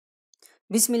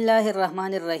بسم الله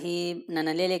الرحمن الرحیم.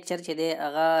 نننی لیکچر چې دی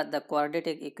هغه د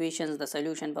کوارډیټک ایکویشنز د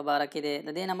سولوشن په باره کې دی.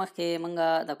 د دې نه مخکې موږ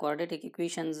د کوارډیټک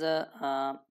ایکویشنز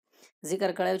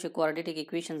ذکر کړی چې کوارډیټک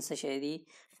ایکویشنز څه شی دي.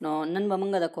 نو نن به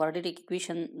موږ د کوارډیټک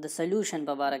ایکویشن د سولوشن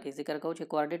په باره کې ذکر کوو چې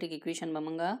کوارډیټک ایکویشن به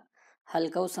موږ حل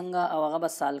کوو څنګه او هغه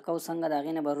به سالو کوو څنګه، د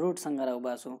هغې نه به روټ څنګه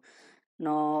راوباسو.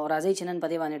 نو راځئ چې نن په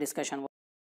دې باندې ډسکشن وکړو.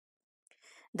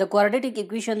 د کوارډیټک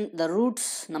ایکویشن د روټس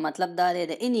نه مطلب دا دی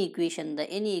د اني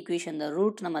ایکویشن د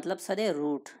روټ نه مطلب څه دی؟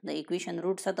 روټ. د ایکویشن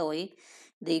روټ څه ته وایي؟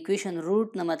 د ایکویشن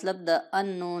روټ نه مطلب د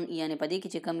اننون، یعنی په دې کې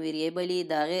چې کوم ویریبل وي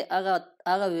د هغې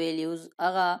هغه ویلیوز،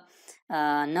 هغه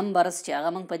نمبرز چې هغه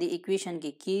موږ په دې ایکویشن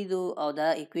کې کیدو او دا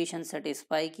ایکویشن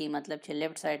سټیسفای کی، مطلب چې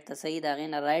لیفټ سایډ ته صحیح د هغې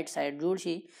نه رایټ سایډ جوړ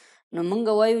شي، نو موږ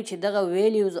وایو چې دغه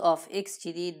ویلیوز آف ایکس چې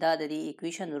دي دا د دې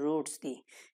ایکویشن روټس دي.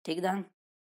 ټیک ده؟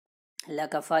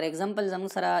 لکه فار ایگزامپل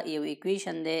زموږ سره یو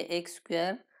ایکویشن دی ایکس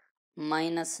سکویر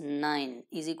ماینس 9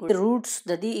 از ایکوال روټس.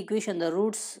 د دې ایکویشن د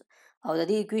روټس او د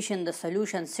دې ایکویشن د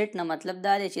سولوشن سیټ نه مطلب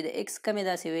دا دی چې د ایکس کمې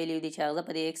داسې ویلیو دي چې هغه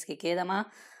په دې ایکس کې کیدمه،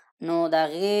 نو د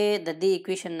هغې د دې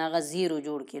ایکویشن نه هغه زیرو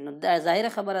جوړ کړي. نو دا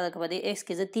ظاهره خبره ده که په دې ایکس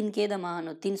کې زه 3 کیدمه،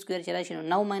 نو 3 سکویر چې راشي نو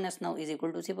 9 ماینس 9 از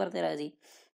ایکوال ټو 0 ته راځي.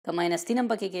 که ماینس 3 هم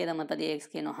پکې کیدمه په دې ایکس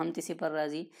کې نو هم ته 0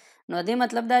 راځي. نو دې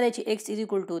مطلب دا دی چې ایکس از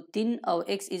ایکوال ټو 3 او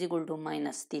ایکس از ایکوال ټو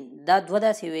ماینس 3 دا دوه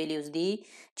داسې ویلیوز دي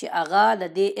چې هغه د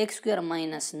دې ایکس سکویر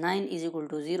ماینس 9 از ایکوال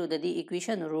ټو 0 د دې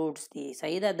ایکویشن روټس دي.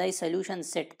 صحیح ده؟ دا سولوشن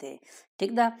سیټ دی.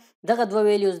 ټیک ده؟ دغه دوه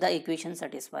ویلیوز دا ایکویشن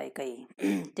سټیسفای کوي.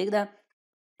 ټیک ده؟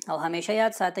 او همیشه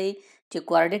یاد ساتئ چې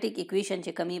کوارډیټک ایکویشن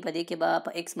چې کمی په دې کې به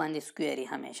په ایکس باندې سکویر وي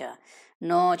همیشه.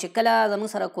 نو چې کله زموږ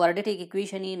سره کوارډیټک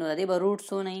ایکویشن وي نو د دې به روټس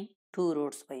ونه وي، 2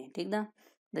 روټس به وي. ټیک ده؟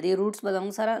 د دې روټس به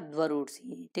زموږ سره 2 روټس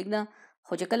وي. ټیک ده؟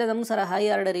 خو چې کله زموږ سره های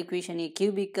آرډر ایکویشن وي،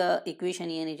 کیوبیک ایکویشن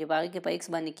یعنی چې په هغې کې په ایکس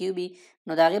باندې کیوب وي،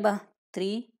 نو د هغې به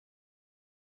 3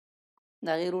 د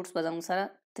هغې روټس به زموږ سره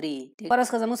 3. فرض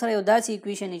که زموږ سره یو داسې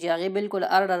ایکویشن وي چې هغې بالکل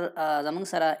آرډر زموږ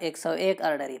سره 101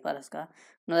 آرډر وي فرض که،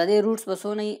 نو د دې روټس به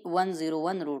څونه وي؟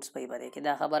 101 روټس به وي په دې کې.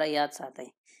 دا خبره یاد ساتئ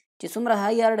چې څومره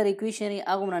های آرډر ایکویشن وي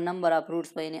هغومره نمبر اف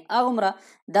روټس به وي، هغومره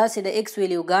داسې د ایکس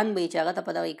ویلیوګان به وي چې هغه ته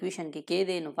په دغه ایکویشن کې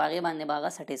کیدی، نو په هغې باندې به هغه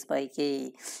سټیسفای کیږي،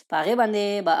 په هغې باندې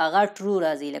به هغه ټرو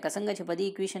راځي. لکه څنګه چې په دې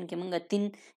ایکویشن کې موږ 3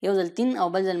 یو ځل 3 او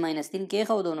بل ځل ماینس 3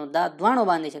 کېښودو، نو دا دواړو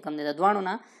باندې چې کوم دی د دواړو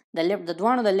نه د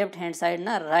دواړو د لیفټ هینډ سایډ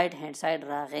نه رایټ هینډ سایډ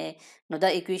راغی، نو دا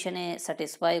ایکویشن یې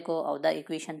سټیسفای کو او دا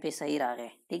ایکویشن پې صحیح راغی.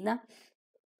 ټیک ده؟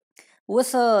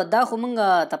 اوس دا خو مونږ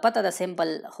ته پته ده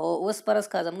سیمپل، خو اوس فرض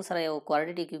که زموږ سره یو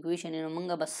کوارډیټک ایکویشن وي نو مونږ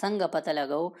به څنګه پته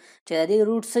لګوو چې د دې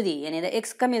روټ څه دي، یعنې د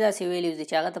ایکس کمې داسې ویلیوز دي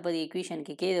چې هغه ته په دې ایکویشن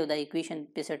کې کیدی او دا ایکویشن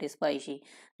پې سټیسفای شي.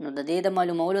 نو د دې د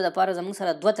معلومولو دپاره زموږ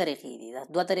سره 2 طریقې دي. دا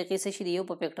 2 طریقې څه شي دي؟ یو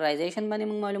په فیکټرایزیشن باندې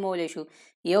مونږ معلومولی شو،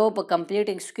 یو په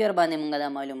کمپلیټنګ سکویر باندې مونږ دا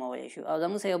معلومولی شو، او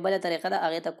زموږ سره یو بله طریقه ده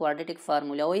هغې ته کوارډیټک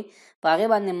فارموله وایي. په هغې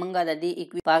باندې مونږ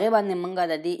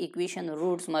د دې ایکویشن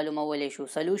روټس معلومولی شو،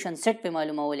 سولوشن سیټ پې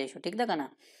معلومولی شو. ټیک ده که نه؟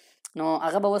 نو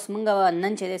هغه به اوس مونږ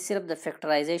نن چې دی صرف د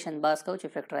فیکټرایزیشن بحث کوو چې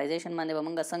فیکټرایزیشن باندې به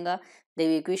مونږ څنګه د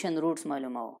یو ایکویشن روټس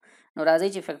معلوموو. نو راځئ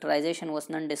چې فیکټرایزیشن اوس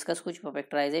نن ډسکس کړو چې په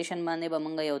فیکټرایزیشن باندې به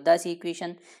مونږ یو داسې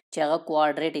ایکویشن چې هغه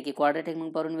کوارډیټک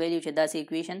مونږ پرون ویلي چې داسې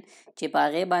ایکویشن چې په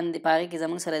هغې کې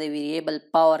زموږ سره د ویریبل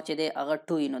پاور چې دی هغه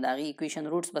 2 وي، نو د هغې ایکویشن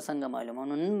روټس به څنګه معلوموو.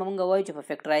 نو نن به مونږ وایو چې په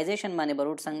فیکټرایزیشن باندې به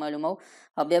روټ څنګه معلوموو،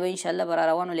 او بیا به انشاءالله به را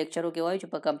روانو لیکچرو کې وایو چې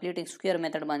په کمپلیټنګ سکویر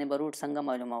میتډ باندې به روټ څنګه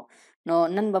معلوموو. نو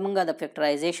نن به مونږ د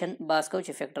فیکټرایزیشن بحث کوو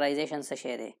چې فیکټرایزیشن څه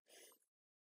شی دی.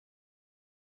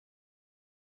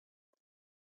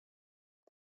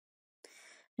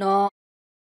 نو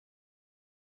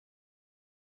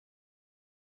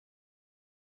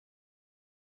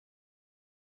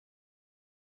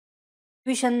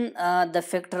ایکویشن د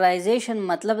فیکټرایزیشن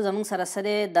مطلب زموږ سره څه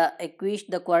دی؟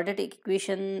 د کوارډیټک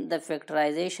ایکویشن د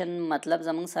فیکټرایزیشن مطلب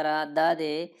زموږ سره دا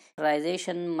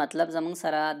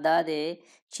دی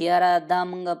چې یاره دا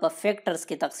مونږ په فیکټرز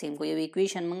کې تقسیم کو، یو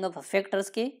ایکویشن مونږ په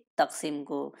فیکټرز کې تقسیم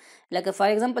کو. لکه فار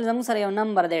ایگزامپل زموږ سره یو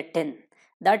نمبر دی 10،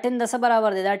 دا 10 د څه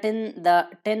برابر دی؟ دا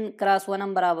 10 کراس 1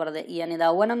 هم برابر دی، یعنی دا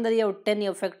 1 هم د یو 10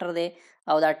 یو فیکټر دی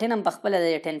او دا 10 هم په خپله د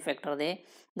 10 فیکټر دی.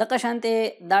 دغه شانتې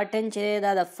دا 10 چې دی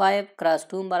دا د 5 کراس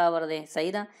 2 هم برابر دی.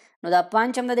 صحیح ده؟ نو دا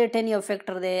 5 هم د 10 یو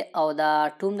فیکټر دی او دا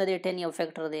 2 هم د 10 یو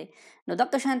فیکټر دی. نو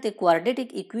دغه شانتې کوارډیټک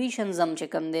ایکویشنز هم چې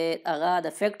کوم دی هغه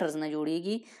د فیکټرز نه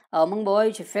جوړیږي، او موږ به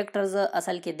وایو چې فیکټرز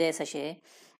اصل کې دی څه شی.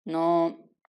 نو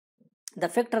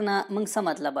د فیکټر نه موږ څه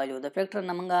مطلب اخلو؟ د فیکټر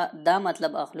نه موږ دا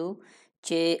مطلب اخلو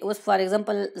چې اوس فار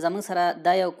ایگزامپل زموږ سره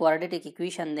دا یو کوارډیټیک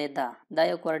ایکویشن دی دا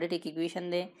یو کوارډیټیک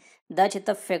ایکویشن دی دا چې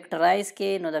ته فیکټرایز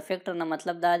کې نو د فیکټر نه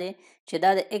مطلب دا دی چې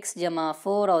دا د x جمع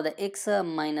 4 او د x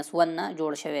ماینس 1 نه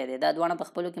جوړ شوی دی دا دواړه په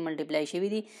خپلو کې ملټیپلای شوي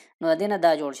دي نو د دې نه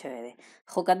دا جوړ شوی دی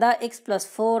خو که دا x پلس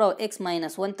 4 او x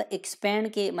ماینس 1 ته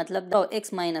ایکسپینډ کې مطلب دا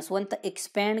x ماینس 1 ته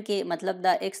ایکسپینډ کې مطلب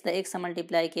دا x د x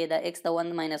ملټیپلای کې دا x د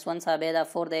 1 ماینس 1 سره بیا دا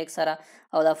 4 د x سره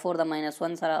او دا 4 د ماینس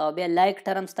 1 سره او بیا لایک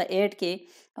ټرمز ته 8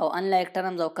 کې او ان لایک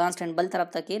ټرمز او کانسټنټ بل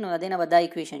طرف ته کې نو د دې نه به دا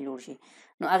ایکویشن جوړ شي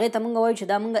نو هغه ته مونږ وایو چې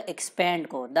دا مونږ ایکسپینډ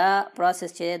کو دا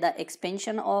پروسس چې دا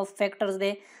ایکسپینشن اف فیکټرز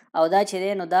دی او دا چې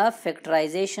دی نو دا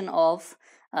فیکټرایزیشن اف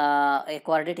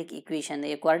کوارډیټیک ایکویشن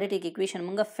دی کوارډیټیک ایکویشن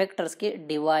مونږ فیکټرز کې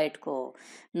ډیوایډ کو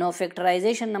نو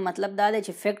فیکټرایزیشن نه مطلب دا دی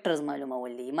چې فیکټرز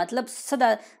معلومول دي مطلب څه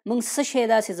دا مونږ څه شی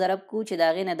داسې ضرب کو چې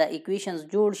د هغې نه دا ایکویشنز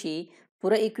جوړ شي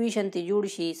پوره ایکویشن ته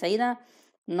جوړ شي صحیح ده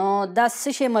نو دا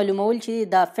څه شی معلومول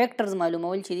چې دا فیکټرز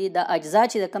معلومول چې دا اجزا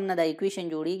چې د کم نه د ایکویشن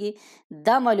جوړیږي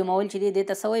دا معلومول چې دی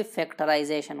ته څه وایي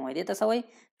فیکټرایزیشن وایي دې ته څه وایي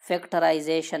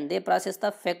فیکټرایزیشن دې پروسس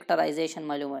ته فیکټرایزیشن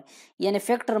معلوم وایي یعنی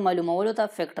فیکټر معلومولو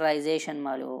ته فیکټرایزیشن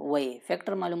معلوم وایي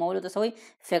فیکټر معلومولو ته څه وایي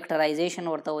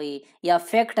فیکټرایزیشن ورته وایي یا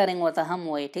فیکټرینګ ورته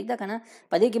هم وایي ټیک ده که نه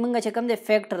په دې کې مونږ چې کوم دی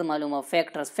فیکټر معلومو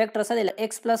فیکټر څه دی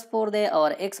x پلس 4 دی او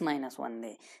x ماینس 1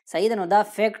 دی صحیح ده نو دا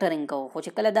فیکټرینګ کوو خو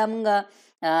چې کله دا مونږ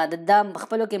دا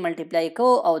خپلو کې ملټیپلای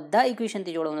کوو او دا ایکویشن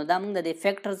ته جوړو نو دا موږ د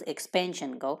فیکټرز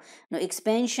ایکسپینشن کوو نو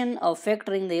ایکسپینشن او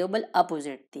فیکټرینګ د یو بل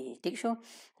اپوزیټ دي ټیک شو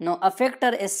نو ا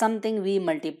فیکټر از سمثینګ وی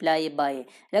ملټیپلای بای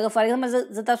لکه فار ایگزامپل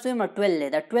زه تاسو وایم 12 دی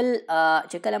دا 12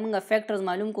 چې کله موږ فیکټرز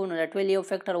معلوم کوو نو دا 12 یو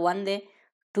فیکټر 1 دی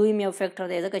 2 یو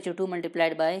فیکټر دی ځکه چې 2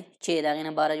 ملټیپلایډ بای 6 د هغې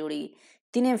نه 12 جوړیږي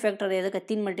 3 فیکټر دی ځکه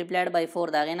 3 ملټیپلایډ بای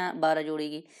 4 د هغې نه 12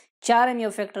 جوړیږي 4 یو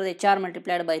فیکټر دی 4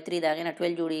 ملټیپلایډ بای 3 د هغې نه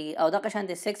 12 جوړیږي او دغه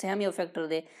شانتې 6 هم یو فیکټر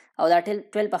دی او دا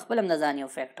 12 په خپل هم د ځان یو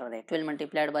فیکټر دی 12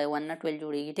 ملټیپلایډ بای 1 نه 12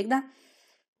 جوړیږي ټیک ده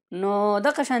نو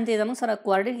دغه شانتې زموږ سره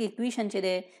کوارډیټیک ایکویشن چې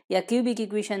دی یا کیوبیک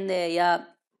ایکویشن دی یا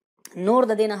نور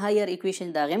د دې نه هایر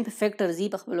ایکویشن د هغې هم په فیکټرز دي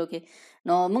په خپلو کې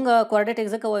نو موږ کوارډیټیک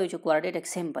ځکه وایو چې کوارډیټیک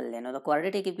سمپل دی نو د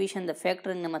کوارډیټیک ایکویشن د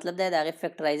فیکټرنګ نه مطلب دی د هغې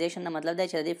فیکټرایزیشن نه مطلب دی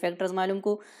چې د دې فیکټرز معلوم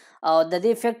کو او د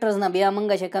دې فیکټرز نه بیا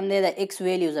موږ چې کوم دی د ایکس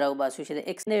ویلیوز راوباسو چې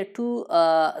د ایکس نه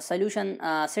 2 سلیوشن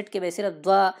سیټ کې به صرف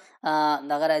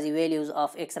 2 دغه راځي ویلیوز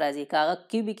اف ایکس راځي که هغه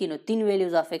کیوبیک وي نو 3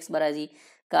 ویلیوز اف ایکس به راځي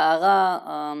که هغه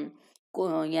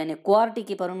یعنی کوارټیک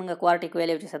کې پرون موږ کوارټیک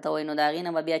ویلیو چې څه ته وایي نو د هغې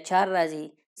نه به بیا 4 راځي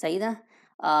صحیح ده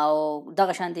او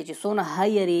دغه شانتې چې څونه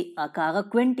هایر که هغه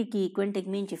کوینټیک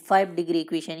مین چې 5 ډیګري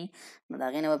ایکویشن وي نو د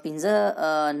هغې نه به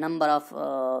 15 نمبر اف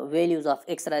ویلیوز اف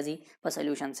ایکس راځي په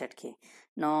سلیوشن سیټ کې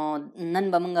نو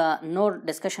نن به موږ نور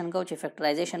ډسکشن کوو چې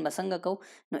فیکټرایزیشن به څنګه کوو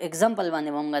نو اگزامپل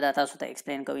باندې به موږ دا تاسو ته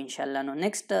ایکسپلین کوو انشاءالله نو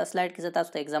نیکسټ سلایډ کې زه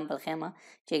تاسو ته اگزامپل ښیم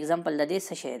چې اگزامپل د دې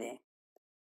څه شی دی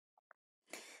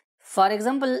فار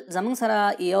ایگزامپل زموږ سره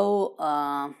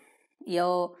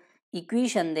یو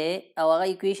ایکویشن دی او هغه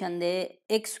ایکویشن دی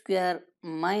x سکویر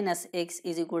ماینس x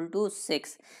از اکول ټو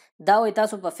 6 دا وایي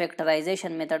تاسو په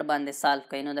فیکټرایزیشن میتھډ باندې سالو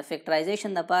کوئ نو د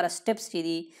فیکټرایزیشن دپاره سټیپس چې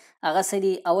دي هغه څه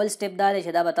دي اول سټیپ دا دی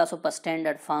چې دا به تاسو په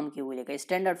سټینډرډ فارم کې ولیکئ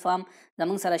سټینډرډ فارم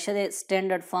زموږ سره ښه دی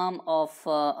سټینډرډ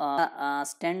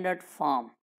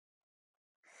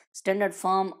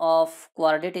فارم اف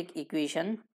کوارډیټیک ایکویشن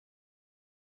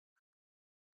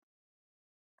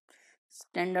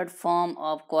standard form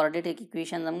of quadratic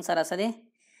equation زموږ سره څه دی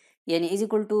یعنی از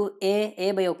اکول ټو a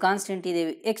به یو کانسټنټ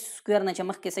دی x سکویر نه چې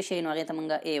مخکې څه شی نو هغې ته موږ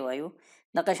a وایو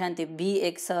دغه شانتې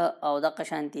bx او دغه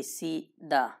شانتې c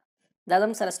دا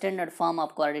زموږ سره سټینډرډ فارم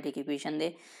اف کوارډیټیک ایکویشن دی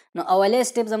نو اولی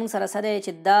سټیپ زموږ سره څه دی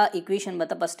چې دا ایکویشن به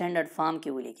ته په سټینډرډ فارم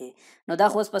کې ولیکې نو دا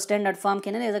خو اوس په سټینډرډ فارم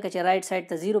کې نه دی ځکه چې رایټ سایډ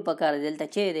ته 0 پکار دی دلته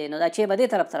چې دی نو دا چې به دې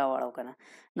طرف ته راواړو که نه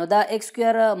نو دا x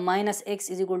سکویر ماینس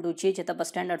x از اکول ټو چې ته په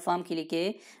سټینډرډ فارم کې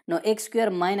لیکې نو x سکویر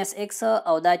ماینس x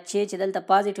او دا چې دلته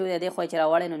پازیټیو دی دی خو چې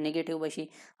راواړی نو نیګیټیو به شي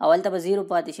او هلته به 0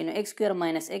 پاتې شي نو x سکویر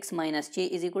ماینس x ماینس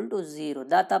چې از اکول ټو 0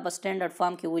 دا تا په سټینډرډ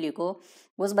فارم کې ولیکو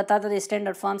اوس به تا ته د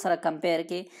سټینډرډ فارم سره کمپیر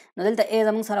کې نو دلته a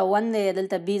زموږ سره 1 دی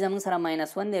دلته b زموږ سره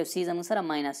ماینس 1 دی او c زموږ سره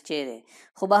ماینس چې دی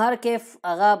خو به هر کیف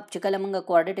هغه چې کله موږ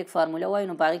کوارډیټیک فارموله وایو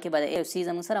نو په هغې کې به د a او c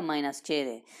زموږ سره ماینس چې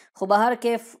دی خو به هر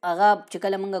کیف هغه چې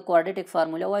کله موږ کوارډیټیک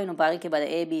فارموله وایو نو په هغې کې به د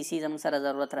a b c زموږ سره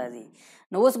ضرورت راځي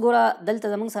نو اوس ګوره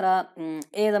دلته زموږ سره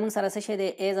a زموږ سره څه شی دی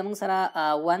a زموږ سره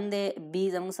 1 دی b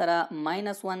زموږ سره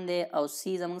ماینس 1 دی او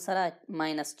c زموږ سره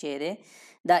ماینس چې دی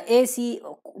دا اے سی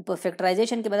په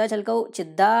فیکټرایزیشن کې به دا چل کوو چې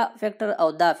دا فیکټر او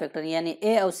دا فیکټر یعنی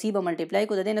اے او سی به ملټیپلای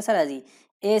کو د دې نه څه راځي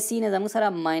اے سی نه زموږ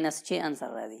سره ماینس چې انسر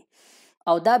راځي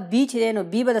او دا بی چې دی نو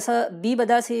بی به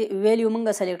داسې ویلیو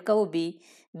موږ سلیکټ کوو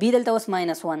بی دلته اوس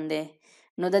ماینس 1 دی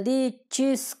نو د دې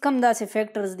چې کم داسې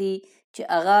فیکټرز دي چې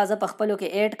هغه زه په خپلو کې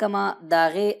ایډ کما د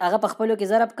هغه په خپلو کې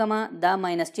ضرب کما دا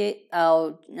ماینس چې او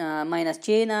ماینس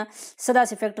چې نه څه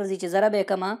داسې فیکټرز دي چې ضرب یې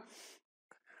کما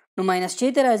نو ماینس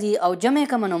چې ته راځي او جمع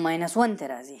کما نو ماینس 1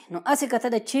 ته راځي. نو هسې که ته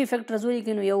د چې فیکټرز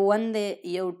ولیکې نو یو 1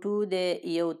 دی یو 2 دی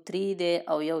یو 3 دی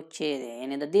او یو چې دی،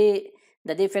 یعنې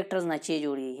د دې فیکټرز نه چې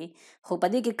جوړېږي. خو په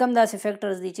دې کې کم داسې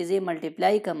فیکټرز دي چې زه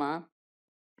ملټیپلای کما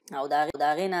او د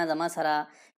هغې نه زما سره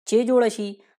چې جوړه شي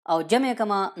او جمع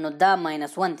کما نو دا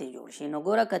ماینس 1 ته جوړ شي. نو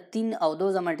ګوره که 3 او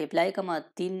 2 زه ملټیپلای کما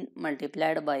 3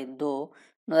 ملټیپلایډ بای 2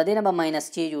 نو د دې نه به ماینس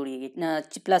چې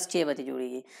جوړېږي پلس چې به ته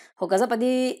جوړېږي. خو که زه په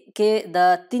دې کې د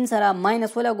 3 سره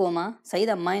ماینس ولګوم صحیح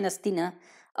ده ماینس 3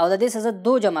 او د دې سره زه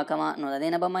 2 جمع کما نو د دې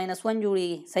نه به ماینس 1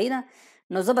 جوړېږي صحیح ده.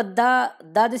 نو زه به دا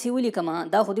داسې ولیکم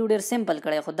دا خو دې ډېر سمپل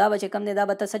کړی خو دا به چې کوم دی دا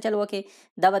به ته څه چل وکړې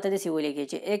دا به ته داسې ولیکې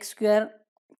چې ایکس سکویر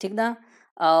ټیک ده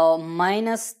او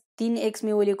ماینس 3x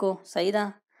مې ولیکو صحیح ده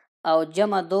او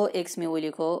جمع 2x مې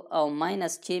ولیکو او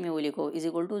ماینس 6 مې ولیکو از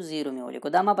ایکول ټو 0 مې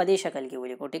ولیکو. دا ما په دې شکل کې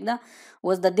ولیکو ټیک ده.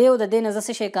 اوس د دې او د دې نه زه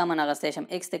څه شی کامن اخیستی شم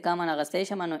x ته کامن اخیستی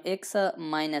شم نو x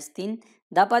ماینس 3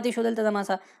 دا پاتې شو دلته زما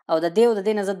سره او د دې او د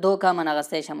دې نه زه 2 کامن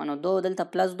اخیستی شم نو 2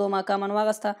 دلته پلس 2 ما کامن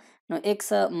واغسته نو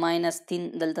x ماینس 3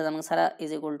 دلته زموږ سره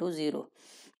از ایکول ټو 0.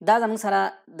 دا زموږ سره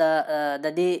د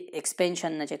دې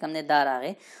ایکسپینشن نه چې کوم دی دا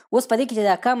راغی. اوس په دې کې چې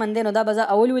دا کامن دی نو دا به زه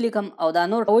اول ولیکم او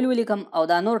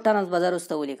دا نور ټرمز به زه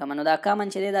وروسته ولیکم. نو دا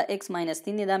کامن چې دی دا x ماینس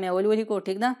 3 دی دا مې اول ولیکو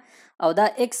ټیک ده او دا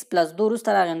x پلس 2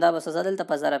 وروسته راغی دا به زه دلته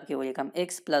په ضرب کې ولیکم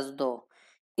x پلس 2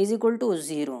 از ایکول ټو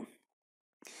 0.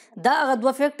 دا هغه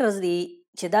دوه فیکټرز دي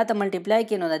چې دا ته ملټیپلای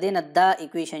کې نو د دې نه دا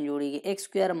ایکویشن جوړیږي x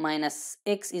سکویر ماینس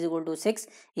x از ایکول ټو 6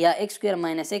 یا x سکویر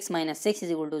ماینس x ماینس 6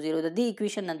 از ایکول ټو 0 د دې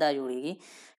ایکویشن نه دا جوړیږي.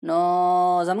 نو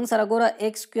زموږ سره ګوره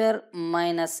x سکویر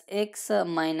ماینس x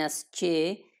ماینس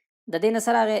 6 د دې نه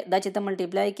سره راغی دا چې ته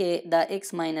ملټیپلای کې دا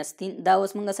x ماینس 3 دا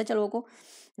اوس موږ څه چل وکړو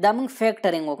دا موږ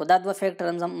فیکټرینګ وکړو دا دوه فیکټر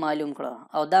هم معلوم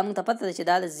کړو او دا موږ ته پته ده چې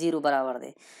دا د 0 برابر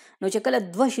دی. نو چې کله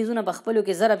دوه شیزونه په خپلو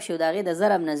کې ضرب شي او د هغې د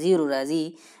ضرب نه 0 راځي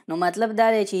نو مطلب دا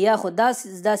دی چې یا خو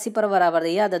دا صفر برابر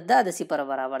دی یا د صفر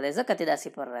برابر دی ځکه ته دا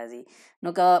صفر راځي.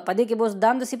 نو که په دې کې به اوس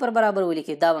دا هم د صفر برابر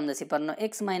ولیکې دا هم د صفر نو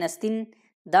x ماینس 3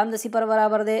 دا هم د صفر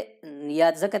برابر دی یا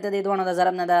ځکه ته د دواړو د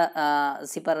ضرب نه دا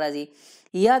صفر راځي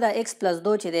یا دا x پلس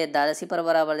 2 چې دی دا د صفر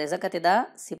برابر دی ځکه ته دا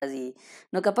صفر راځي.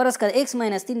 نو که فرض کړه x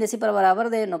ماینس 3 د صفر برابر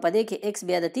دی نو په دې کې x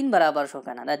بیا د 3 برابر شو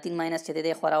که نه دا 3 ماینس چې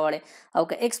دی خورا وړی او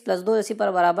که x پلس 2 د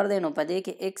صفر برابر دی نو په دې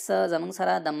کې x زموږ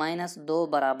سره د ماینس 2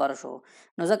 برابر شو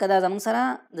نو ځکه دا زموږ سره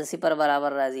د صفر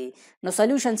برابر راځي. نو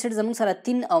سلیوشن سیټ زموږ سره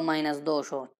 3 او ماینس 2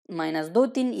 شو ماینس 2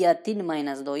 3 یا 3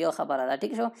 ماینس 2 یو خبره ده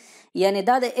ټیک شو. یعنی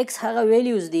دا د x هغه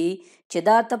ویلیوز دي چې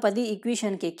دا ته په دې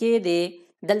ایکویشن کې دی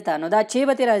دلته نو دا چې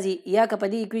به راځي یا که په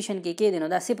دې ایکویشن کې دی نو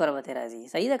دا صفر به راځي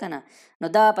صحیح ده که نه. نو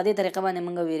دا په دې طریقه باندې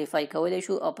موږ ویریفای کولی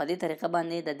شو او په دې طریقه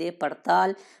باندې د دې پړتال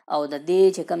او د دې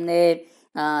چې کوم دی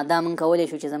دا موږ کولی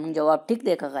شو چې زموږ جواب ټیک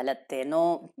دی که غلط دی. نو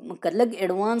که لږ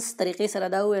ایډوانس طریقې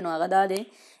سره دا ووایو نو هغه دا دی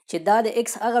چې دا د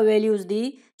x هغه ویلیوز دي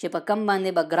چې په کم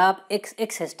باندې به ګراف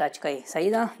ایکسس ټچ کوي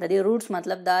صحیح ده. د دې روټس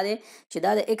مطلب دا دی چې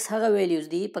دا د x هغه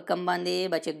ویلیوز دي په کم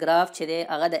باندې به چې ګراف چې دی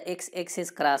هغه د x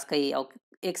ایکسس کراس کوي او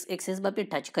x ایکسس به پې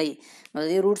ټچ کوي نو د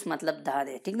دې روټس مطلب دا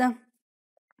دی ټیک ده.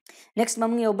 نیکسټ به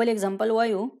موږ یو بل اگزامپل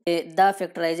وایو دا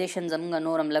فیکټرایزیشن زموږ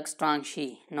نور هم لږ سټرانګ شي.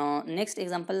 نو نیکسټ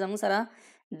اگزامپل زموږ سره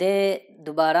د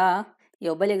دوباره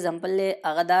یو بل اگزامپل دی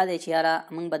هغه دا دی چې یاره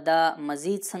موږ به دا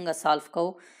مزید څنګه سالف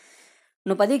کوو.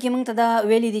 نو په دې کې موږ ته دا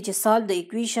ویلی دی چې سالف د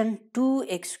ایکویشن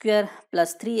 2x سکویر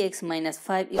پلس 3x ماینس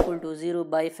 5 ایکول ټو 0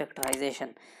 بای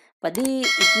فیکټرایزیشن. په دې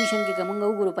ایکویشن کې که موږ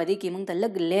وګورو په دې کې موږ ته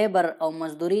لږ لیبر او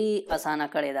مزدوري اسانه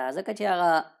کړې ده ځکه چې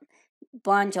هغه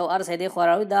 5 او ار سیدې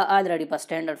خوراوي دا آلریډي په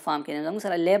سټینډرډ فارم کې دی زموږ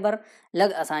سره لیبر لږ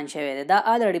اسان شوی دی دا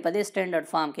آلریډي په دې سټینډرډ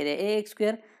فارم کې دی ax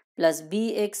سکویر پلس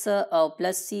bx او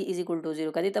پلس c از ایکول ټو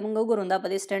 0 کدی ته موږ وګورو دا په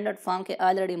دې سټینډرډ فارم کې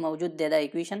آلریډي موجود دی دا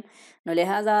ایکویشن. نو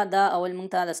لہذا دا اول موږ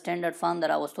ته د سټینډرډ فارم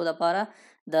د راوستو لپاره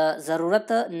د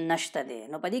ضرورت نشته دی.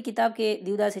 نو په دې کتاب کې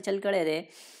دیو داسې چل کړی دی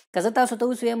که زه تاسو ته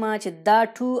اوس ویم چې دا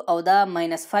 2 او دا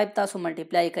ماینس 5 تاسو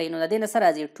ملټیپلای کوئ نو د دې نه څه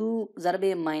راځي 2 ضرب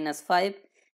ماینس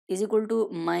 5 از ایکول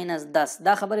ټو ماینس 10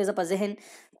 دا خبرې زه په ذهن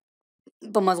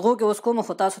په مزغو کې اوس کوم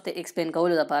خو تاسو ته ایکسپلین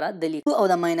کولو لپاره دلیل 2 او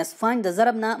د ماینس 5 د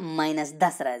ضرب نه ماینس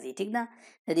 10 راځي ټیک ده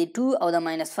د دې 2 او د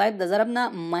ماینس 5 د ضرب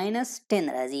نه ماینس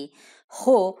 10 راځي.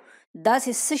 خو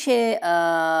داسې څه شی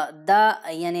دا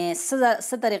یعنی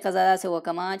څه طریقه زه داسې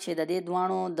وکړم چې د دې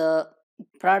دواړو د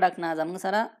پراډکټ نه زموږ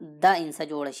سره دا انسه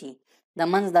جوړه شي د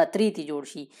منځ دا 3 تی جوړ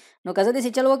شي. نو که زه داسې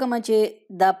چل وکړم چې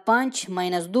دا 5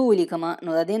 ماینس 2 ولیکم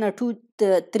نو د دې نه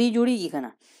 2 3 جوړیږي که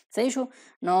نه صحیح شو.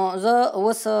 نو زه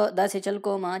اوس داسې چل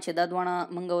کوم چې دا دواړه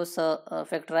موږ اوس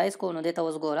فیکټرایز کو. نو دې ته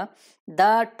اوس ګوره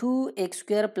دا 2x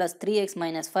سکویر پلس 3x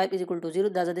ماینس 5 از اکول ټو 0.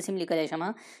 دا زه داسې هم لیکلی شم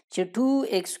چې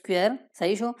 2x سکویر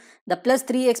صحیح شو د پلس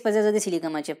 3x په ځای زه داسې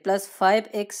لیکم چې پلس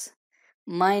 5x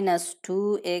ماینس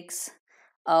 2x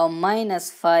او ماینس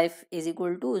 5 از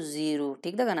اکول ټو 0.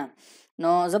 ټیک ده که نه؟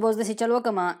 نو زه به اوس داسې چل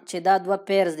وکړم چې دا دوه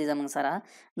پیرز دي زموږ سره.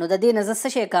 نو د دې نه زه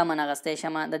څه شی کامن اخیستی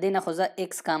شم؟ د دې نه خو زه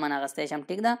ایکس کامن اخیستی شم.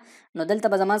 ټیک ده؟ نو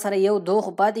دلته به زما سره یو 2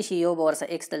 خو پاتې شي، یو به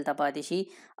ورسره ایکس دلته پاتې شي،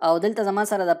 او دلته زما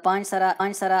سره د 5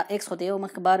 سره ایکس خو ته یو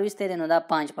مخکې بار ویستی دی، نو دا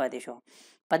 5 پاتې شو.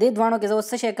 په دې دواړو کې زه اوس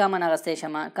څه شی کامن اخیستی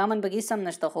شم؟ کامن پکې هېڅ هم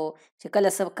نشته، خو چې کله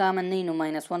څه کامن نه وي نو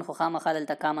ماینس 1 خو خامخا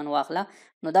دلته کامن واخله.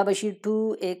 نو دا به شي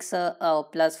 2x او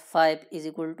پلس 5 از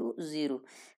اکول ټو 0.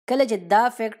 کله چې دا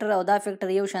فیکټر او دا فیکټر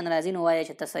یو شان راځي نو وایه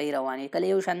چې ته صحیح روان یې. کله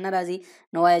یو شان نه راځي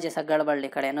نو وایه چې څه ګډوډ دې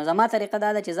کړی. نو زما طریقه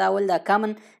دا ده چې زه اول دا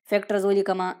کامن فیکټرز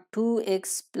ولیکم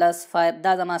 2x پلس 5.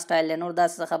 دا زما سټایل دی، نور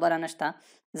داسې خبره نشته.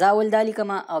 زه اول دا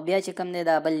لیکم او بیا چې کوم دی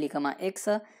دا بل لیکم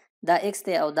x. دا x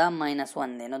دی او دا ماینس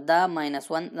 1 دی. نو دا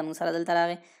ماینس 1 زموږ سره دلته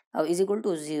راغی او از اکول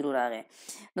ټو 0 راغی.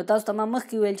 نو تاسو ته ما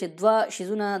مخکې ویل چې دوه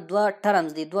شیزونه دوه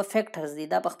ټرمز دي، دوه فیکټرز دي،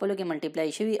 دا په خپلو کې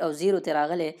ملټیپلای شوي او 0 ته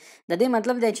راغلی. د دې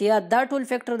مطلب دی چې یا دا ټول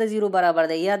فیکټر د 0 برابر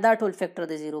دی یا دا ټول فیکټر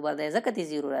د 0 برابر دی، ځکه ته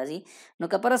 0 راځي.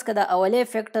 نو که پرس که دا اولی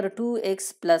فیکټر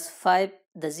 2x پلس 5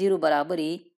 د 0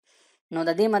 برابري، نو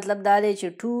د دې مطلب دا دی چې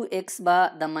 2x به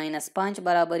د ماینس 5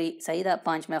 برابري. صحیح ده؟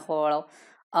 5 مې خو وړو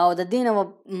او د دې نه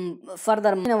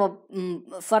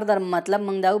فردر مطلب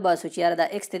موږ دا وباسو چې یاره دا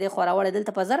x ته دی خو راوړی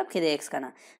دلته په ضرب کې د x که نه،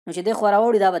 نو چې دی خو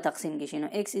راوړي دا به تقسیم کې شي. نو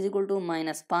x از اکول ټو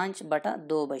ماینس 5 بټه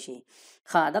 2 به شي.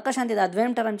 ښه دغه شانتې دا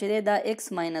دویم ټرم چې دی دا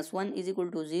x ماینس 1 از اکول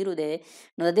ټو 0 دی.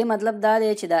 نو د دې مطلب دا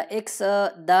دی چې دا x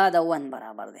دا د 1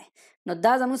 برابر دی. نو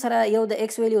دا زموږ سره یو د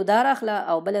x ویلیو دا راخله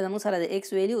او بله زموږ سره د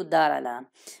x ویلیو دا راله.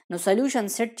 نو سلیوشن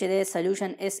سیټ چې دی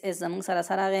سلیوشن اس زموږ سره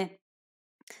سره راغی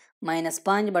ماینس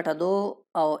 5 بټه 2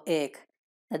 او 1.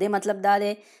 د دې مطلب دا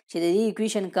دی چې د دې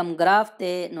اکویشن کم گراف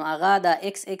دی نو هغه د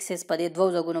ایکس اکسس په دې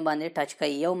دوو ځایونو باندې ټچ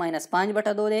کوي. یو ماینس 5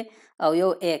 بټه 2 دی او یو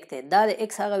 1 دی. دا د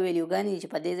ایکس هغه ویلیوګانې چې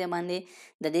په دې ځای باندې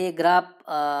د دې ګراف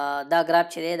دا ګراف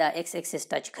چې دی دا ایکس اکسس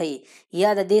ټچ کوي. یا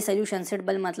د دې سلیوشن سیټ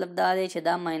بل مطلب دا دی چې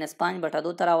دا ماینس 5 بټه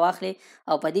 2 ته راواخلي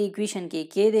او په دې اکویشن کې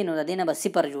کېدی نو د دې نه به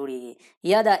صفر جوړیږي،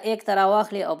 یا دا 1 ته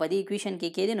راواخلي او په دې اکویشن کې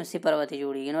کېدی نو صفر ورته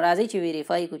جوړیږي. نو راځئ چې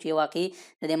ویریفای کړو چې واقعي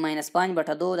د دې ماینس 5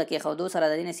 بټه 2 د کېښودو سره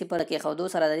د دې نه صفر کېښودو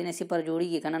سره د دې نه صفر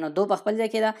جوړیږي که نه. نو 2 په خپل ځای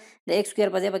کې ده، د ایکس سکویر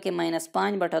په ځای پکې ماینس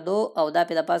 5 بټه 2 او دا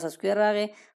پې د پاسه سکویر راغی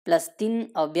پلس 3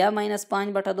 او بیا ماینس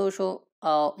 5 بټه 2 شو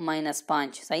او ماینس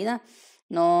 5. صحیح ده؟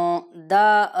 نو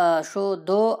دا شو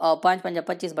 2 او 5 5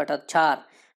 25 بټه 4.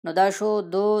 نو دا شو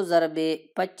 2 ضرب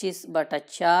 25 بټه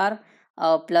 4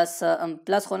 او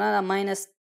پلس خو نه ماینس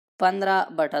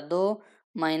 15 بټه 2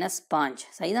 ماینس 5.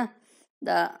 صحیح ده؟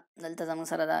 دا دلته زموږ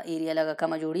سره دا ایریا لږه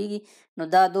کمه جوړیږي.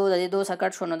 نو دا 2 د دې 2 څخه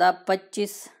کټ شو نو دا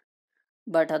 25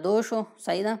 بټه 2 شو.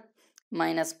 صحیح ده؟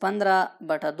 ماینس 15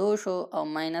 بټه 2 شو او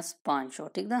ماینس 5 شو.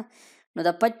 ٹھیک ده؟ نو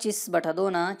دا 25 بټه 2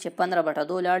 نه چې 15 بټه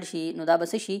 2 لاړ شي نو دا به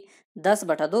څه شي 10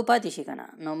 بټه 2 پاتې شي که نه،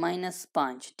 نو ماینس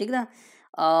 5. ٹھیک ده؟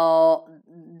 او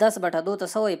 10 بټه 2 ته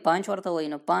څه وایي 5 ورته وایي،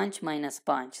 نو 5 ماینس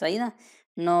 5. صحیح ده؟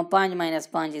 نو 5 ماینس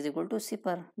 5 از اکول ټو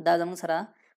 0. دا زموږ سره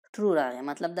ټرو راغی،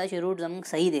 مطلب دا چې روټ زموږ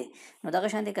صحیح دی. نو دغه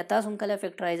شانتې که تاسو هم کله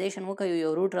فیکټرایزیشن وکوئ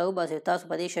یو روټ راوباسئ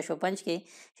تاسو په دې 6 و 5 کې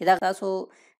چې دا تاسو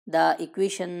دا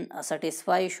اکویشن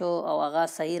سټیسفای شو او هغه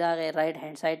صحیح راغی رایټ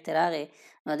هینډ سایډ ته راغی،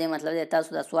 نو دې مطلب دی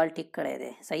تاسو دا سوال ټیک کړی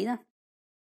دی. صحیح ده؟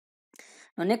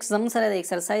 نو نیکسټ زموږ سره د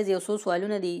ایکسرسایز یو څو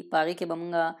سوالونه دي، په هغې کې به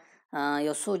موږ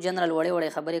یو څو جنرال وړې وړې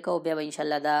خبرې کوو، بیا به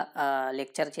انشاءالله دا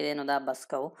لیکچر چې دی نو دا بس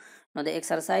کوو. نو د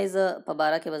ایکسرسایز په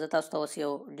باره کې به زه تاسو ته اوس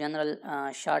یو جنرال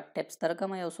شارټ ټپس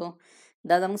درکړم یو څو.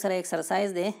 دا زموږ سره ایکسرسایز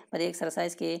دی. په دې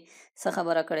ایکسرسایز کې څه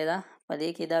خبره کړې ده؟ په دې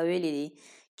کې دا ویلي دي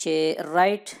چې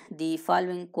write the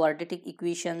following quadratic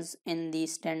equations in the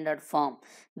standard form.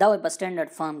 دا وایي په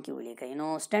standard form کې ولیکئ. نو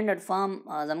standard form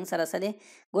زموږ سره څه دی؟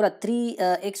 ګوره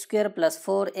 3x square plus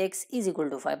 4x is equal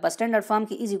to 5. په standard form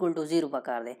کې is equal to 0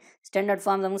 پکار دی. standard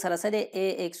form زموږ سره څه دی؟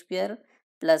 ax square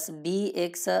plus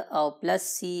bx او plus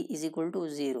c is equal to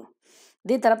 0.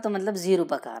 دې طرف ته مطلب 0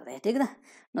 پکار دی. ٹھیک ده؟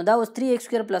 نو دا اوس 3x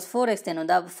square plus 4x دی، نو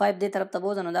دا 5 دې طرف ته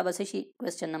بوځه، نو دا به څه شي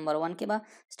کوېسچن نمبر 1 کې به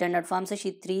سټینډرډ فارم څه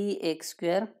شي 3x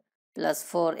square plus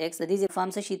 4x. د دې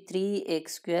فارم څه شي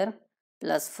 3x square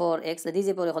plus 4x. د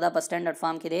دې پورې خو دا په سټینډرډ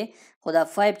فارم کې دی، خو دا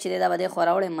 5 چې دی دا به دی خو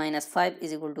راوړی ماینس 5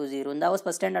 is equal to 0. دا اوس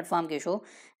په سټینډرډ فارم کې شو.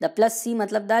 د پلس سی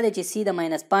مطلب دا دی چې سی د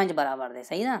ماینس 5 برابر دی.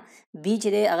 صحیح ده؟ بی چې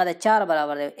دی هغه د 4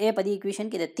 برابر دی، ا په دې اکویشن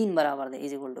کې د 3 برابر دی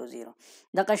is equal to 0.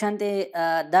 دغه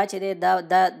شانتې دا چې دی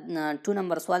دا 2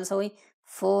 نمبر سوال څه وایي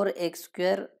 4x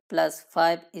square plus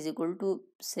 5 is equal to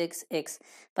 6x.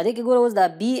 په دې کې ګوره اوس دا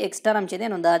bx ټرم چې دی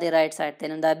نو دا د رایټ سایډ دی،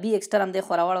 نو دا bx ټرم دی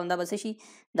خو راواړو دا به څه شي؟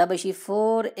 دا به شي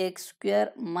 4x square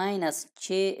minus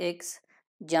 6x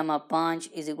جمع 5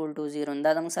 is equal to 0.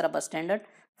 دا زموږ سره په سټینډرډ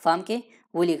فارم کې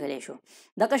ولیکلی شو.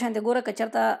 دغه شانتې ګوره که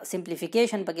چېرته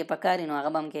سمپلیفیکیشن پکې پکار وي نو هغه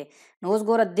به هم کې. نو اوس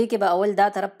ګوره دې کې به اول دا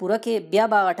طرف پوره کې، بیا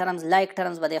به هغه ټرمز لایک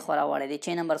ټرمز به دې خو راواړی دی.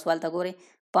 6 نمبر سوال ته ګورئ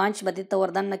 5 به دې ته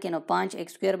ور دننه کې نو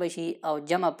 5x سکویر به شي او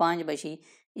جمع 5 به شي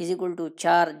از ایکول ټو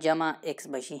 4 جمع x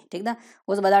به شي. ټیک ده.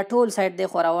 اوس به دا ټول سایډ دې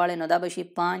خو راواړی نو دا به شي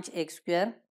 5x سکویر،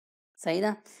 صحیح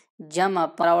ده، جمع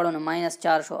راوړو نو ماینس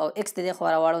 4 شو او x ته دې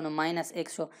خوا راوړو نو ماینس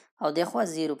x شو او دې خوا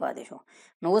 0 پاتې شو.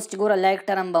 نو اوس چې ګوره لایک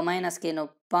ټرم به ماینس کې نو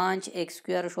 5x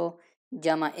سکویر شو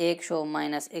جمع 1 شو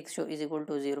ماینس x شو از ایکول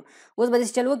ټو 0. اوس به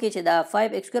داسې چل وکړي چې دا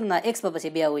 5x سکویر نه x په پسې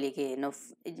بیا ولیکې نو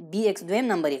bx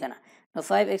دویم نمبر یې که نه نو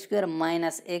 5x سکویر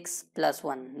ماینس x پلس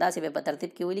 1 داسې به په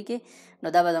ترتیب کې ولیکې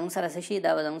نو دا به زموږ سره څه شي؟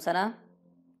 دا به زموږ سره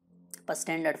په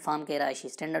سټینډرډ فارم کې راشي.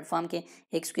 سټینډرډ فارم کې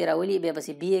x سکویر راولي بیا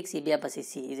پسې bx بیا پسې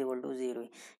c از ایکول ټو 0.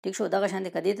 ټیک شو. دغه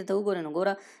شانتې که دې ته وګورې نو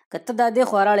ګوره که ته دا دې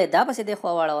خوا راړې دا پسې دې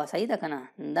خوا واړوه، صحیح ده که نه؟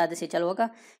 دا داسې چل وکړه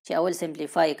چې اول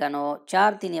سمپلیفای که نو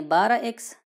 4 3 12x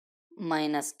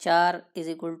ماینس 4 از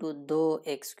ایکول ټو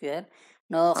 2x سکویر.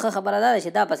 نو ښه خبره دا ده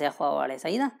چې دا پسې خوا واړې،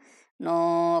 صحیح ده. نو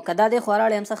که دا دې خوا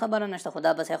راړې هم څه خبره نشته خو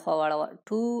دا پسې خوا واړوه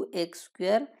 2x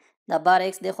سکویر دا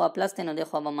 12x دې خوا پلس دی نو دې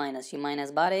خوا به ماینس شي ماینس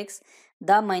 12x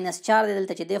دا ماینس 4 دی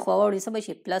دلته چې دې خوا واوړي څه به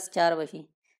شي؟ پلس 4 به شي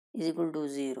از ایکول ټو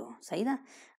 0. صحیح ده.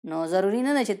 نو ضروري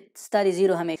نه ده چې ستاري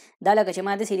 0 همیشه دا لکه چې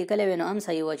ما داسې لیکلی وی نو هم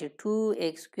صحیح وه چې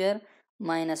 2x سکویر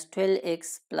ماینس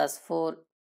 12x پلس 4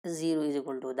 0 از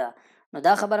ایکول ټو دا. نو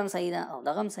دا خبره هم صحیح ده او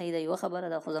دغه هم صحیح ده. یوه خبره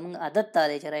ده خو زموږ عادت دا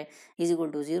دی چې از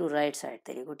ایکول ټو 0 رایټ سایډ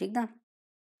ته لیکو. ټیک ده.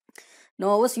 نو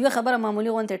اوس یوه خبره معمولي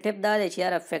غونته ټپ دا دی چې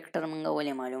یاره فیکټر موږ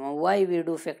ولې معلومه وای وی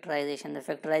ډو فیکټرایزیشن. د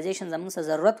فیکټرایزیشن زموږ څه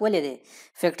ضرورت ولې دی؟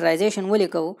 فیکټرایزیشن ولې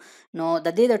کوو؟ نو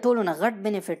د دې د ټولو نه غټ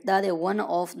بینیفټ دا دی one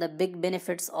of the big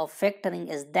benefits of factoring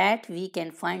is that we can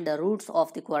find the roots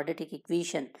of the quadratic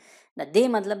equation. د دې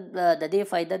مطلب د دې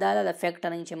فایده دا ده د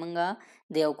فیکټرینګ چې موږ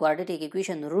د یو کوارډیټیک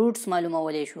اکویشن روټس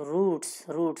معلومولی شو.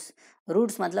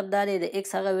 روټس مطلب دا دی د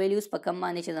x هغه ویلیوز په کم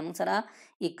باندې چې زموږ سره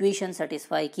اکویشن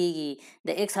سټیسفای کیږي،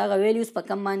 د x هغه ویلیوز په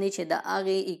کم باندې چې د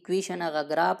هغې اکویشن هغه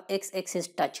ګراف x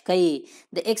اکسس ټچ کوي،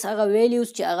 د x هغه ویلیوز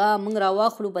چې هغه موږ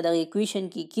راواخلو په دغه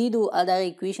اکویشن کې کیدو او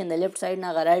دغه اکویشن د لیفټ سایډ نه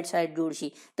هغه رایټ سایډ جوړ شي،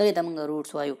 دغې ته موږ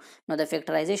روټس وایو. نو د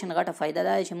فیکټرایزیشن غټه فایده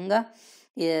دا دی چې موږ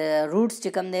روټس چې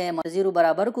کوم دی زیرو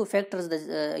برابر کو، فیکټرز د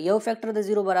یو فیکټر د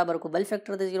زیرو برابر کو، بل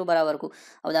فیکټر د زیرو برابر کو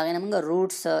او د هغې نه موږ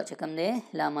روټس چې کوم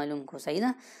دی لا معلوم کو. صحیح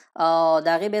ده. او د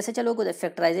هغې بیا څه چل وکړو؟ د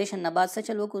فیکټرایزیشن نه بعد څه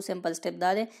چل وکړو؟ سمپل سټپ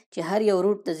دا دی چې هر یو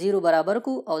روټ د زیرو برابر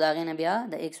کو او د هغې نه بیا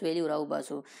د ایکس ویلیو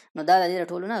راوباسو. نو دا د دې د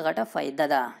ټولو نه غټه فایده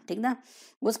ده. ټیک ده.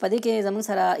 اوس په دې کې زموږ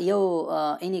سره یو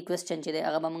اینی کوېسچن چې دی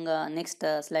هغه به موږ نیکسټ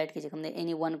سلایډ کې چې کوم دی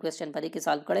اینی ون کوېسچن په دې کې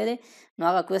سالو کړی دی. نو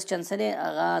هغه کوېسچن څه دی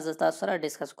هغه زه تاسو سره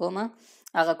ډسکس کوم.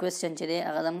 هغه کوېسچن چې دی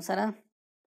هغه زموږ سره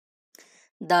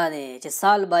دا دی چې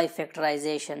سالو بای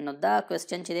فیکټرایزیشن. نو دا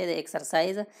کوېسچن چې دی د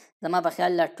ایکسرسایز زما په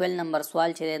خیال 12 نمبر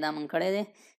سوال چې دی دا موږ کړی دی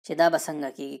چې دا به څنګه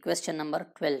کېږي. کوېسچن نمبر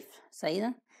 12 صحیح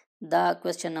ده. دا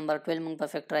کوېسچن نمبر 12 موږ په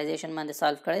فیکټرایزیشن باندې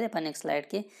سالو کړی دی په نیکسټ سلایډ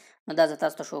کې. نو دا زه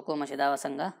تاسو ته شو کوم چې دا به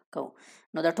څنګه کوو.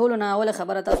 نو د ټولو نه اوله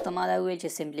خبره تاسو ته ما دا وویل چې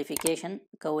سمپلیفیکیشن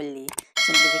کول دي.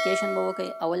 سمپلیفیکیشن به وکړئ.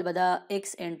 اول به دا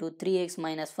x انټو 3x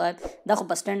ماینس 5 دا خو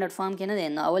په سټینډرډ فارم کې نه دی،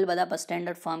 نو اول به دا په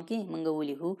سټینډرډ فارم کې موږ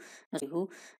ولیکو.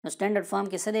 نو سټینډرډ فارم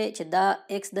کې څه دی چې دا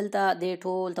x دلته دې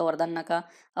ټول ته ور دننه کا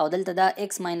او دلته دا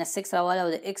x ماینس 6 راواله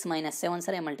او د x ماینس 7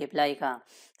 سره ملټیپلای کا.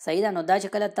 صحیح ده. نو دا چې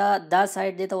کله ته دا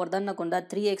سایډ دې ته ور دننه کړو دا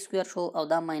 3x سکویر شو او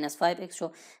دا ماینس 5x شو.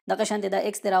 دغه شانتې دا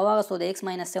x دې راواغستو د x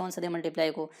ماینس 7 سره ملټیپلای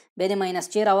کو، بیا د ماینس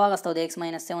 6 راواغستو د x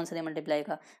ماینس 7 سره ملټیپلای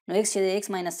کا. نو x چې د x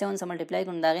ماینس 7 سره ملټیپلای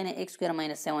کړو نو د هغې نه x سکویر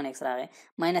ماینس 7x راغی.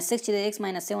 ماینس 6 چې د x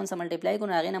ماینس 7 سره ملټیپلای کړو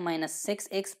نو هغې نه ماینس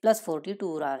 6x پلس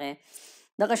 42 راغی.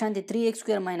 دغه شانتې 3x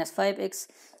سکویر ماینس 5x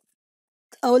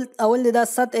اول دا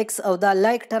 7x او دا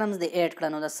لایک ټرمز د 8 کړه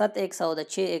نو د 7x او د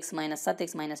 6x ماینس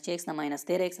 7x ماینس 6x نه ماینس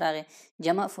 13x راغی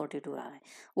جمع 42 راغی.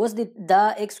 اوس دا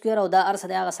x سکویر او دا ارسه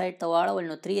د هغه سایډ ته واړول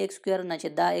نو 3x سکویر نه چې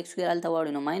دا x سکویر هلته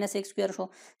واړوي نو ماینس x سکویر شو.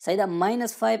 صحیح ده.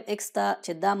 ماینس 5x ته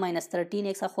چې دا ماینس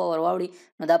 13x خوا ور واوړي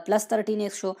نو دا پلس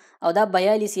 13x شو او دا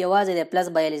 42 یوازې دی پلس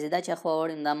 42 دا چې خوا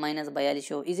واوړي نو دا ماینس 42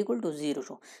 شو از ایکول ټو 0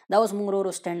 شو. دا اوس موږ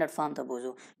ورو سټینډرډ فارم ته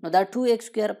بوځو. نو دا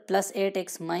 2x سکویر پلس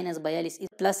 8x ماینس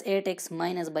 42 پلس 8x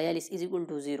ماینس 42 از ایکول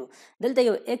ټو 0. دلته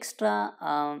یو ایکسټرا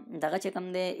دغه چې کوم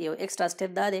دی یو ایکسټرا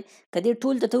سټپ دا دی که دې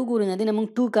ټول ته وګورو نو دې نه موږ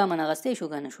 2 کامن اخیستی شو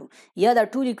که نه شو، یا دا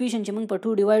ټول اکویشن چې موږ په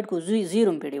 2 ډیوایډ کړو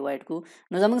 0 پې ډیوایډ کړو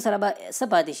نو زموږ سره به څه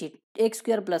پاتې شي x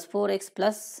سکویر پلس 4x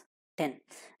پلس 10.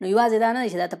 نو یوازې دا نه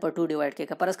چې دا ته په 2 ډیوایډ کې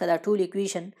که پرس که دا ټول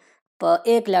ایکویشن په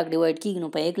 1 لاک ډیوایډ کېږي نو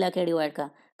په 1 لاک یې ډیوایډ کا،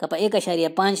 که په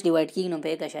 1.5 ډیوایډ کېږي نو په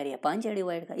 1.5 یې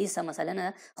ډیوایډ کا. هېڅ مسله نه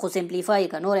ده، خو سمپلیفای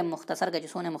که نور مختصر که چې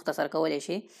څونه مختصر کولی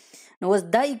شي. نو اوس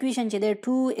دا ایکویشن چې دی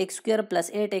 2x² +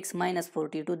 8x -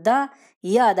 42 دا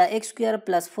یا دا x²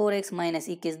 + 4x -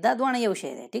 21 دا دواړه یو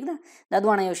شی دی. ټیک ده، دا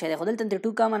دواړه یو شی دی، خو دلته د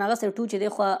 2 کامن اغستی 2 چې دی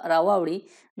خو راواوړي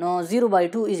نو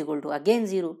 0/2 = اگین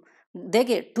 0.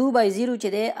 دیکھیں 2/0 چې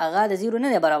دی هغه د 0 نه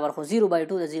دی برابر، خو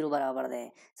 0/2 د 0 برابر دی.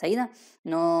 صحیح ده.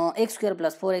 نو x²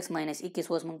 + 4x -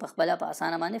 21 اوس موږ په خپله په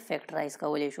اسانه باندې فیکټرایز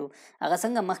کولی شو. هغه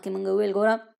څنګه مخکې موږ ویل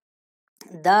ګوره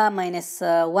دا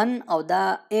 -1 او دا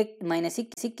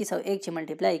 -21 او 1 چې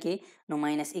ملټیپلای کې نو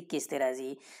 -21 ته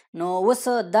راځي. نو اوس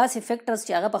داسې فیکټرز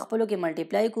چې هغه په خپلو کې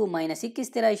ملټیپلای کو -21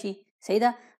 ته راشي. صحیح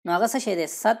ده. نو هغه څه شی دی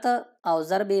 7 او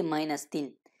ضرب -3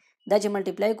 دا چې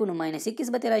ملټیپلای کو نو -21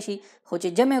 به ترې راشي، خو چې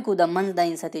جمع کو د منځ دا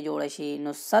انسته جوړه شي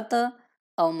نو 7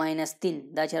 او -3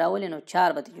 دا چې راولي نو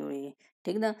 4 به جوړېږي.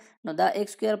 ټیک ده. نو دا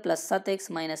x² + 7x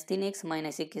 - 3x -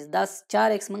 21 دا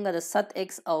 4x موږ د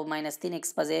 7x او -3x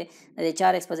په ځای د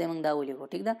 4x په ځای موږ دا ولیکو.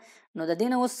 ټیک ده. نو د دې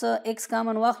نه اوس x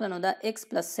کامن واخله نو دا x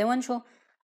 + 7 شو،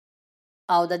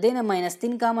 او د دې نه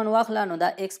 -3 کامن واخله نو دا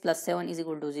x + 7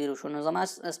 = 0 شو. نو زما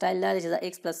سټایل دا دی چې دا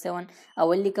x + 7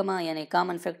 اول لیکمه، یعنی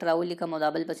کامن فیکټر اول لیکم او دا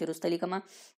بل پسې وروسته لیکمه.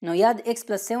 نو یا x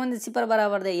 + 7 د 0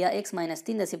 برابر دی یا x -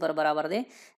 3 د 0 برابر دی.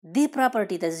 دې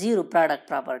پراپرټي ته زیرو پراډکټ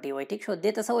پراپرټي وایي. ټیک شو.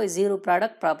 دې ته څه وایي؟ زیرو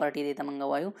پراډکټ پراپرټي دې ته موږ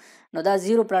وایو. نو دا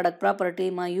زیرو پراډکټ پراپرټي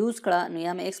ما یوز کړه نو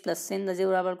یا مې x + 7 د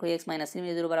 0 برابر کو، x - 3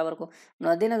 د 0 برابر کو. نو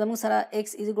د دې نه زموږ سره x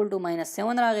 =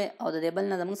 -7 راغی او د دې بل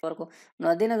نه زموږ سره کو. نو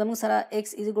د دې نه زموږ سره x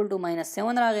 =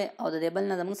 -7 راغی او د دې بل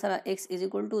نه زموږ سره x =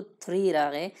 3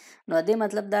 راغی. نو دې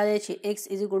مطلب دا دی چې x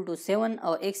 = 7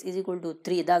 او x =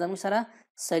 3 دا زموږ سره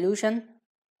سولوشن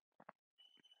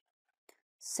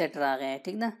سیټ راغی.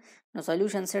 ټیک ده. نو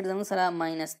سولوشن سیټ زموږ سره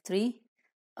 -3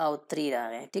 او 3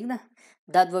 راغی. ټیک ده.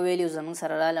 دا دوه ویلیوز زموږ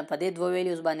سره رااله، په دې دوه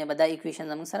ویلیوز باندې به دا ایکویشن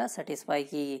زموږ سره سټیسفای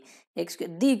کیږي.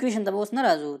 دې ایکویشن ته به اوس نه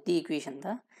راځو، دې ایکویشن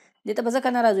ته دې ته به ځکه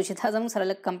نه راځو چې دا زموږ سره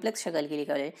لږ کمپلیکس شکل کې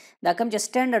لیکلی، دا کوم چې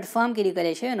سټینډرډ فارم کې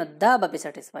لیکلی شوی نو دا به پې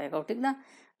سټیسفای کوو. ټیک ده.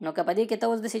 نو که په دې کې ته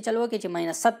اوس داسې چل وکړې چې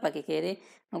 -7 پکې کېدی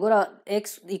نو ګوره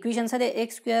ایکویشن څه دی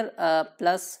x²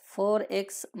 + 4x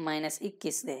 -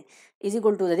 21 دی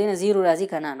 = د دې نه 0 راځي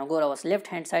که نه. نو ګوره اوس لیفټ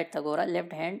هینډ سایډ ته ګوره،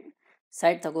 لیفټ هینډ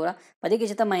سایډ ته ګوره، په دې کې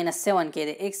چې ته -7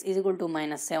 کېدی x =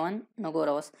 -7 نو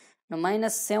ګوره اوس نو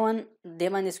 -7 دې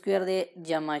باندې سکویر دی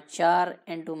جمع 4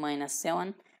 ×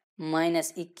 -7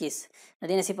 -21 د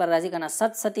دې نه 0 راځي که نه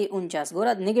 7 × 49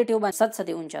 ګوره نیګیټیو باندې 7 ×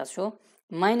 49 شو،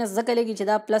 ماینس ځکه لګي چې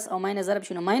دا پلس او ماینس ضرب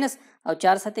شي نو ماینس او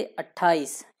 4 ×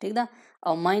 28 ټیک ده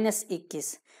او -21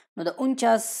 نو د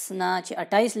 49 نه چې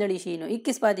 28 لړی شي نو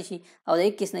 21 پاتې شي او د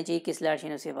 21 نه چې 21 لاړ شي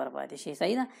نو 0 پاتې شي.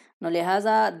 صحیح ده. نو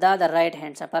لہذا دا د رائټ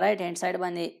هینډ سایډ په رائټ هینډ سایډ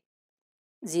باندې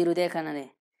 0 دی که نه دی.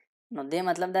 نو دې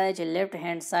مطلب دا دی چې لیفټ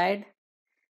هینډ سایډ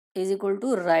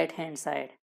 = رائټ هینډ سایډ.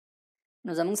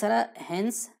 نو زموږ سره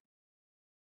هینس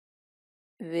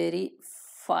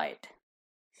ویریفاید،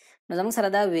 نو زموږ سره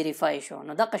دا ویریفای شو.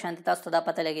 نو دغه شانتې تاسو ته دا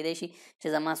پته لګېدی شي چې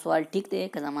زما سوال ټیک دی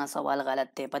که زما سوال غلط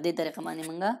دی. په دې طریقه باندې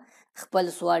موږ خپل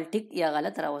سوال ټیک یا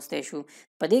غلط راوستی شو.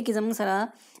 په دې کې زموږ سره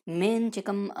مین چې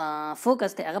کوم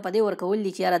فوکس دی هغه په دې ورکول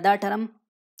دي چې یاره دا ټرم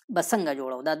به څنګه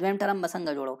جوړو، دا دویم ټرم به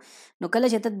څنګه جوړو. نو کله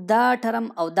چې ته دا ټرم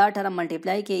او دا ټرم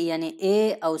ملټیپلای کې یعنی A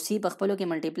او C په خپلو کې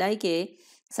ملټیپلای کې،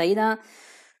 صحیح ده،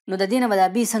 نو د دې نه به دا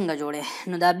بی څنګه جوړې؟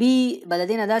 نو دا بی به د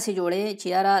دې نه داسې جوړې چې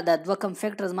یاره دا دوه کم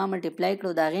فیکټرز ما ملټیپلای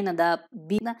کړو د هغې نه دا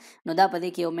بی ده نو دا په دې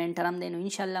کې یو مین ټرم دی. نو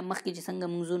انشاءالله مخکې چې څنګه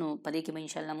موږ ځو نو په دې کې به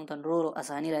انشاءالله موږ ته ورو ورو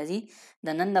اساني راځي. د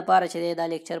نن دپاره چې دی دا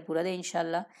لیکچر پوره دی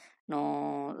انشاءالله، نو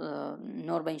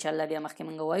نور به انشاءالله بیا مخکې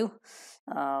موږ وایو.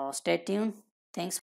 سټی ټیون. تھینکس.